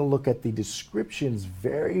taking a look at the descriptions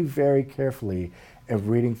very, very carefully and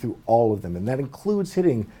reading through all of them. And that includes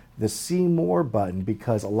hitting the See More button,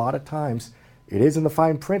 because a lot of times it is in the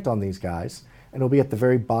fine print on these guys, and it'll be at the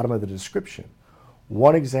very bottom of the description.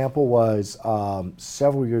 One example was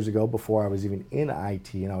several years ago, before I was even in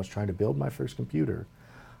IT and I was trying to build my first computer,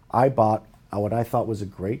 I bought what I thought was a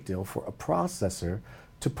great deal for a processor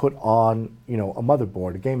to put on, a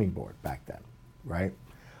motherboard, a gaming board back then, right?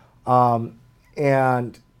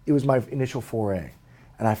 And it was my initial foray.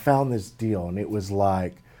 And I found this deal, and it was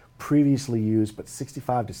like previously used, but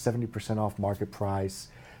 65 to 70% off market price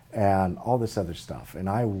and all this other stuff. And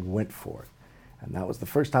I went for it. And that was the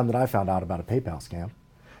first time that I found out about a PayPal scam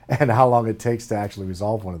and how long it takes to actually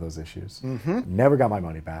resolve one of those issues. Never got my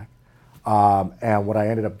money back. And what I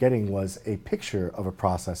ended up getting was a picture of a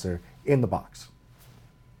processor in the box.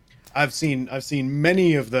 I've seen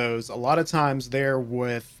many of those. A lot of times they're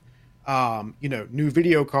with new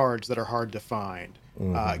video cards that are hard to find,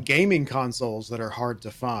 gaming consoles that are hard to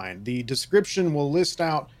find. The description will list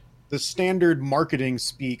out the standard marketing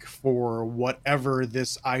speak for whatever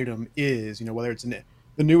this item is, whether it's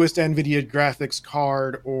the newest NVIDIA graphics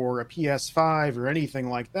card or a PS5 or anything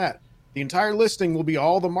like that. The entire listing will be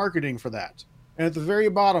all the marketing for that. And at the very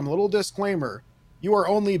bottom, a little disclaimer, you are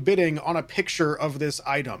only bidding on a picture of this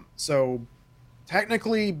item. So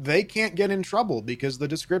technically, they can't get in trouble because the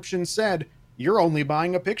description said you're only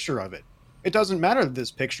buying a picture of it. It doesn't matter that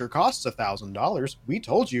this picture costs $1,000. We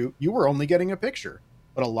told you you were only getting a picture.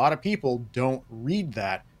 But a lot of people don't read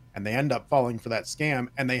that, and they end up falling for that scam,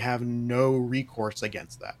 and they have no recourse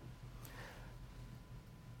against that.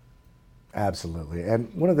 Absolutely.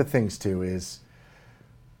 And one of the things too is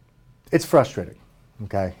it's frustrating.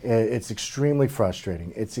 Okay, it's extremely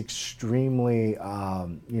frustrating. It's extremely,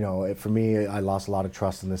 for me, I lost a lot of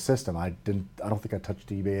trust in the system. I don't think I touched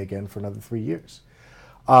eBay again for another 3 years.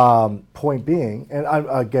 Point being, and I'm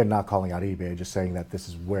again not calling out eBay, just saying that this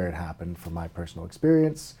is where it happened from my personal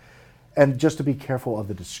experience, and just to be careful of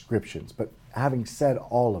the descriptions. But having said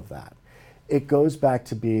all of that, it goes back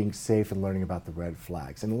to being safe and learning about the red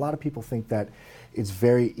flags. And a lot of people think that it's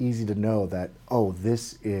very easy to know that, oh,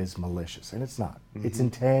 this is malicious. And it's not. Mm-hmm. It's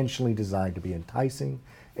intentionally designed to be enticing.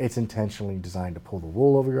 It's intentionally designed to pull the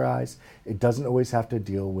wool over your eyes. It doesn't always have to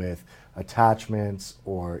deal with attachments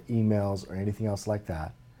or emails or anything else like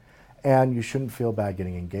that. And you shouldn't feel bad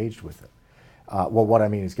getting engaged with it. Well, what I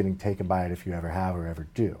mean is getting taken by it if you ever have or ever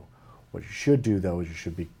do. What you should do, though, is you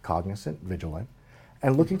should be cognizant, vigilant,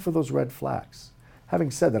 and looking for those red flags. Having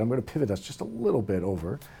said that, I'm going to pivot us just a little bit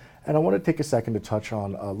over, and I want to take a second to touch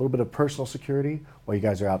on a little bit of personal security while you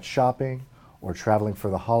guys are out shopping or traveling for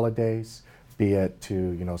the holidays, be it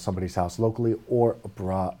to somebody's house locally or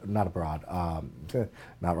abroad, not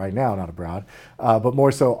right now, not abroad, but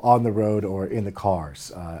more so on the road or in the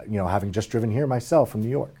cars. Having just driven here myself from New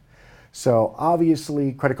York. So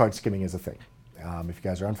obviously, credit card skimming is a thing. If you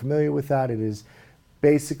guys are unfamiliar with that, it is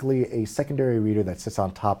basically a secondary reader that sits on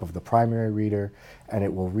top of the primary reader, and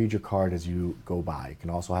it will read your card as you go by. It can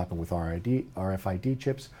also happen with RFID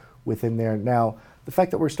chips within there. Now, the fact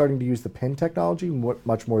that we're starting to use the PIN technology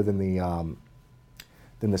much more than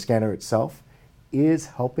the scanner itself is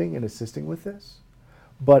helping and assisting with this.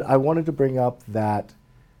 But I wanted to bring up that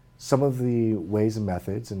some of the ways and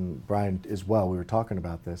methods, and Brian as well, we were talking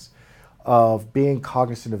about this, of being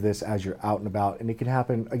cognizant of this as you're out and about. And it can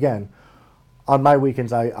happen, again, on my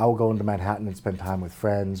weekends, I will go into Manhattan and spend time with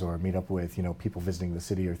friends or meet up with, people visiting the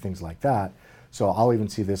city or things like that. So I'll even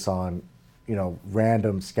see this on,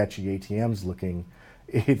 random sketchy ATMs looking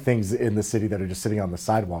things in the city that are just sitting on the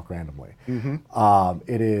sidewalk randomly.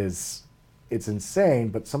 Mm-hmm. It's insane,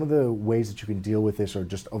 but some of the ways that you can deal with this or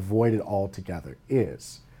just avoid it altogether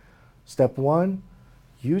is, step one,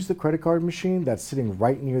 use the credit card machine that's sitting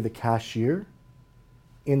right near the cashier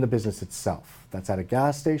in the business itself. That's at a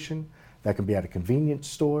gas station. That can be at a convenience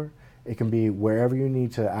store. It can be wherever you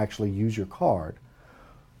need to actually use your card.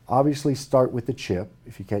 Obviously, start with the chip.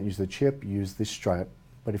 If you can't use the chip, use the stripe.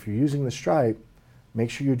 But if you're using the stripe,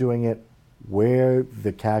 make sure you're doing it where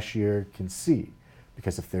the cashier can see.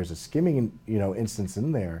 Because if there's a skimming instance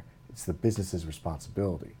in there, it's the business's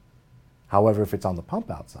responsibility. However, if it's on the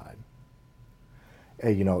pump outside,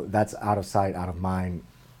 that's out of sight, out of mind.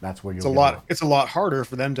 That's where you'll It's a lot harder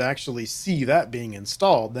for them to actually see that being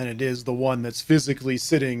installed than it is the one that's physically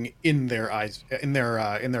sitting in their eyes, in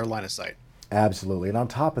their line of sight. Absolutely. And on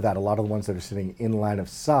top of that, a lot of the ones that are sitting in line of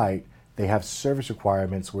sight, they have service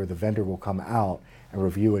requirements where the vendor will come out and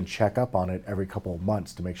review and check up on it every couple of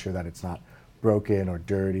months to make sure that it's not broken or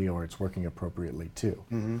dirty or it's working appropriately too.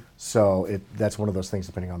 Mm-hmm. So that's one of those things,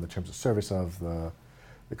 depending on the terms of service of the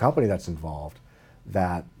company that's involved,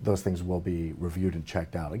 that those things will be reviewed and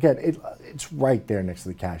checked out. Again, it's right there next to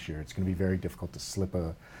the cashier. It's going to be very difficult to slip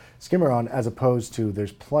a skimmer on, as opposed to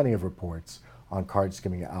there's plenty of reports on card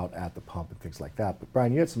skimming out at the pump and things like that. But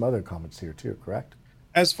Brian, you had some other comments here too, correct?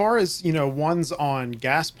 As far as, ones on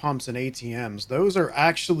gas pumps and ATMs, those are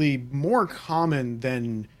actually more common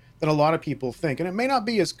than a lot of people think. And it may not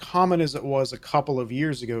be as common as it was a couple of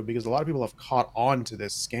years ago because a lot of people have caught on to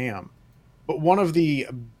this scam. But one of the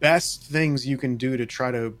best things you can do to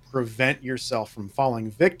try to prevent yourself from falling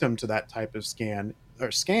victim to that type of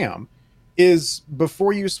scam is,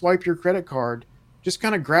 before you swipe your credit card, just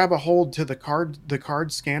kind of grab a hold to the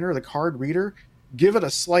card scanner, the card reader, give it a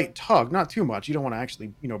slight tug, not too much. You don't want to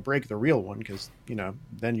actually, break the real one because,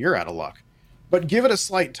 then you're out of luck. But give it a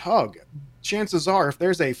slight tug. Chances are, if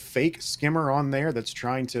there's a fake skimmer on there that's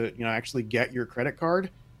trying to, actually get your credit card,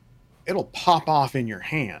 it'll pop off in your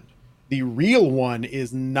hand. The real one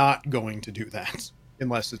is not going to do that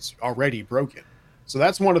unless it's already broken. So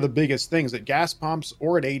that's one of the biggest things at gas pumps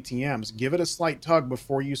or at ATMs. Give it a slight tug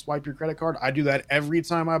before you swipe your credit card. I do that every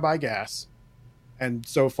time I buy gas. And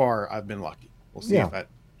so far, I've been lucky. We'll see if that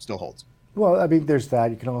still holds. Well, I mean, there's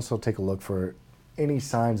that. You can also take a look for any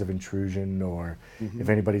signs of intrusion or if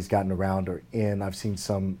anybody's gotten around or in. I've seen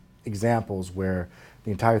some examples where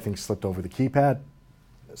the entire thing slipped over the keypad.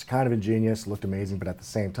 It's kind of ingenious, looked amazing, but at the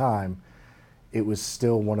same time, it was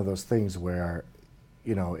still one of those things where,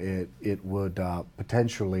 it would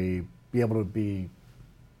potentially be able to be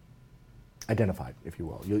identified, if you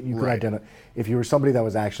will. You could Right. identify if you were somebody that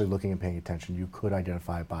was actually looking and paying attention. You could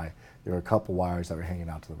identify it by there were a couple wires that were hanging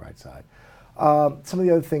out to the right side. Some of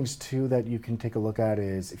the other things too that you can take a look at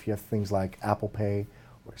is if you have things like Apple Pay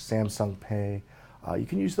or Samsung Pay. You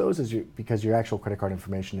can use those because your actual credit card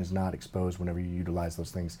information is not exposed whenever you utilize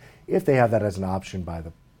those things. If they have that as an option by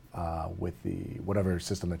the with the whatever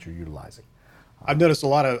system that you're utilizing. I've noticed a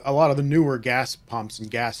lot of the newer gas pumps and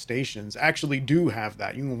gas stations actually do have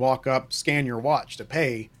that. You can walk up, scan your watch to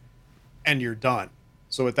pay, and you're done.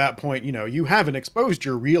 So at that point, you haven't exposed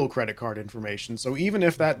your real credit card information. So even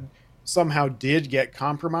if that somehow did get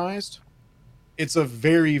compromised, it's a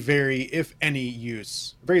very, very, if any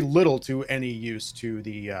use, very little to any use to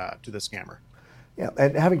the scammer. Yeah,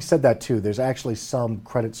 and having said that too, there's actually some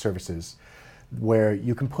credit services where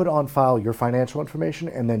you can put on file your financial information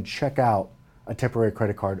and then check out a temporary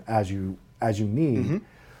credit card as you need,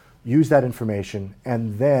 use that information,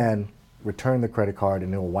 and then return the credit card,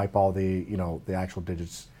 and it will wipe all the actual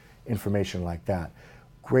digits information like that.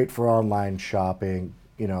 Great for online shopping.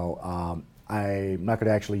 I'm not going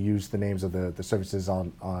to actually use the names of the services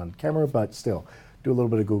on camera, but still, do a little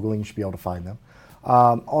bit of Googling. You should be able to find them.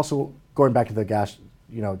 Also, going back to the gas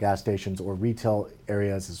stations or retail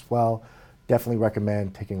areas as well. Definitely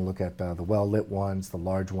recommend taking a look at the well-lit ones, the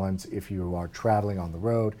large ones. If you are traveling on the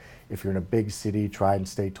road, if you're in a big city, try and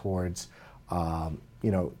stay towards,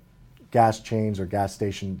 gas chains or gas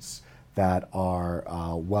stations that are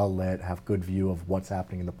well-lit, have good view of what's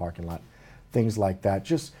happening in the parking lot, things like that.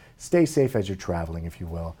 Just stay safe as you're traveling, if you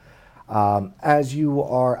will. As you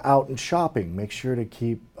are out and shopping, make sure to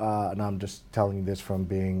keep, and I'm just telling you this from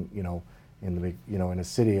being, in a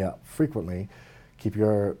city frequently, keep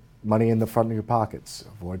your money in the front of your pockets.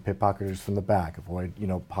 Avoid pickpocketers from the back. Avoid,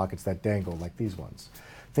 pockets that dangle like these ones.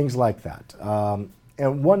 Things like that.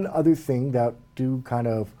 And one other thing that do kind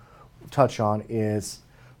of touch on is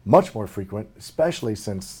much more frequent, especially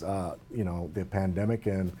since, the pandemic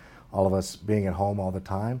and all of us being at home all the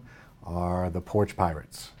time, are the porch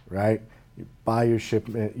pirates, right? You buy your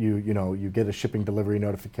shipment, you get a shipping delivery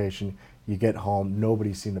notification, you get home,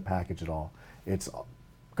 nobody's seen the package at all. It's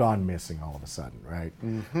gone missing all of a sudden, right?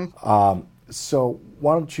 So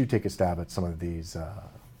why don't you take a stab at some of these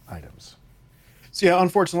items? So yeah,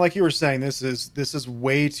 unfortunately, like you were saying, this is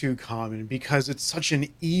way too common because it's such an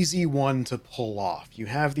easy one to pull off. You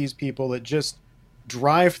have these people that just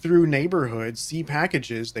drive through neighborhoods, see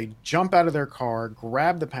packages, they jump out of their car,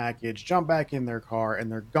 grab the package, jump back in their car, and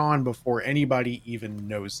they're gone before anybody even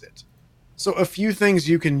knows it. So a few things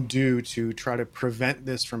you can do to try to prevent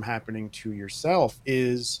this from happening to yourself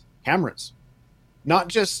is cameras. Not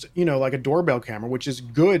just, like a doorbell camera, which is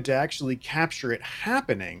good to actually capture it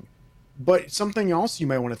happening, but something else you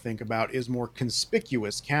might want to think about is more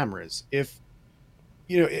conspicuous cameras. If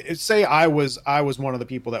say I was one of the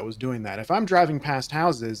people that was doing that. If I'm driving past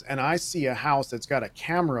houses and I see a house that's got a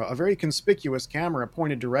camera, a very conspicuous camera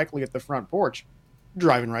pointed directly at the front porch,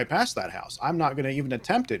 driving right past that house. I'm not going to even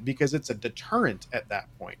attempt it because it's a deterrent at that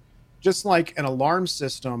point. Just like an alarm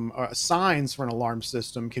system, signs for an alarm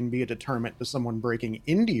system can be a deterrent to someone breaking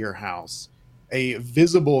into your house, a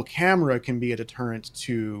visible camera can be a deterrent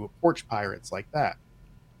to porch pirates like that.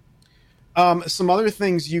 Some other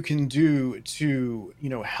things you can do to,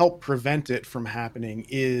 help prevent it from happening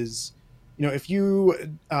is, if you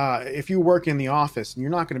work in the office and you're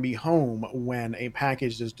not going to be home when a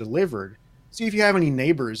package is delivered, see if you have any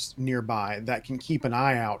neighbors nearby that can keep an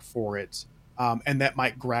eye out for it, and that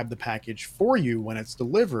might grab the package for you when it's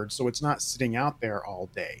delivered, so it's not sitting out there all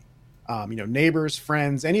day. Neighbors,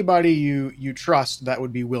 friends, anybody you trust that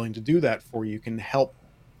would be willing to do that for you can help,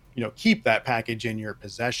 keep that package in your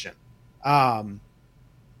possession. One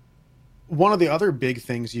of the other big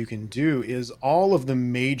things you can do is all of the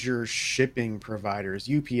major shipping providers,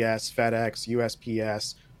 UPS, FedEx,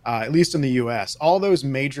 USPS, at least in the US, all those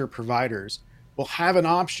major providers will have an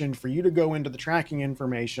option for you to go into the tracking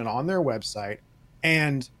information on their website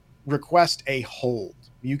and request a hold.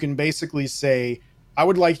 You can basically say, I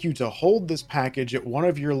would like you to hold this package at one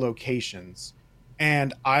of your locations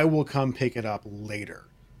and I will come pick it up later.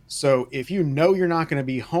 So if you're not going to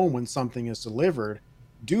be home when something is delivered,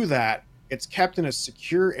 do that. It's kept in a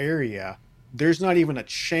secure area. There's not even a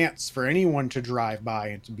chance for anyone to drive by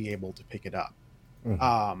and to be able to pick it up.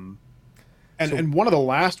 Mm-hmm. And one of the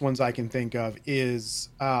last ones I can think of is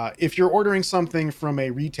if you're ordering something from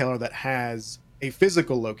a retailer that has a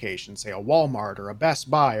physical location, say a Walmart or a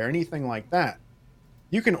Best Buy or anything like that,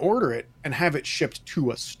 you can order it and have it shipped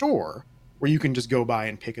to a store where you can just go by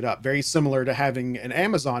and pick it up. Very similar to having an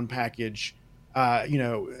Amazon package,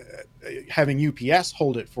 having UPS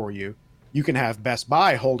hold it for you. you can have Best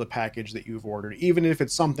Buy hold a package that you've ordered, even if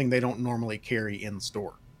it's something they don't normally carry in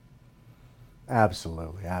store.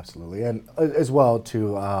 Absolutely, absolutely, and as well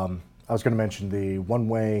too. I was going to mention the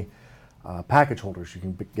one-way package holders. You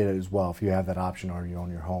can get it as well if you have that option, or you own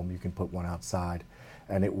your home. You can put one outside,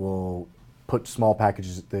 and it will put small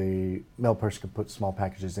packages. The mail person can put small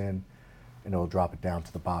packages in, and it will drop it down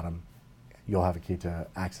to the bottom. You'll have a key to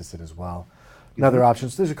access it as well. And other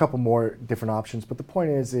options. There's a couple more different options, but the point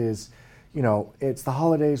is, you know, it's the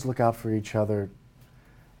holidays. Look out for each other.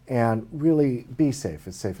 And really be safe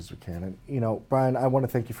as we can. And, you know, Brian, I want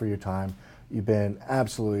to thank you for your time. You've been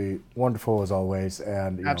absolutely wonderful as always.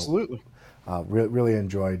 And, you Absolutely. know, really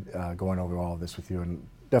enjoyed going over all of this with you, and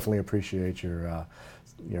definitely appreciate your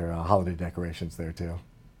holiday decorations there too.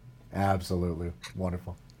 Absolutely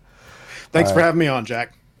wonderful. Thanks for having me on,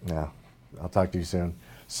 Jack. Yeah, I'll talk to you soon.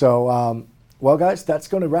 So, well, guys, that's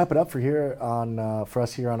going to wrap it up for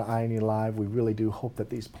us here on INE Live. We really do hope that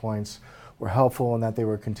these points were helpful and that they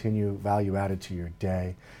will continue value added to your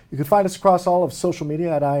day. You can find us across all of social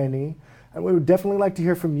media at INE, and we would definitely like to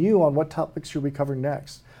hear from you on what topics you'll be covering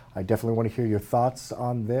next. I definitely want to hear your thoughts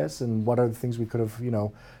on this and what are the things we could have, you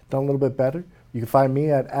know, done a little bit better. You can find me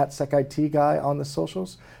at SecITGuy on the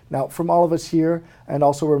socials. Now, from all of us here and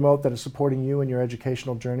also remote that is supporting you in your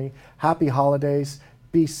educational journey, happy holidays,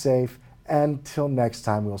 be safe, and until next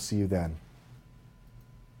time, we'll see you then.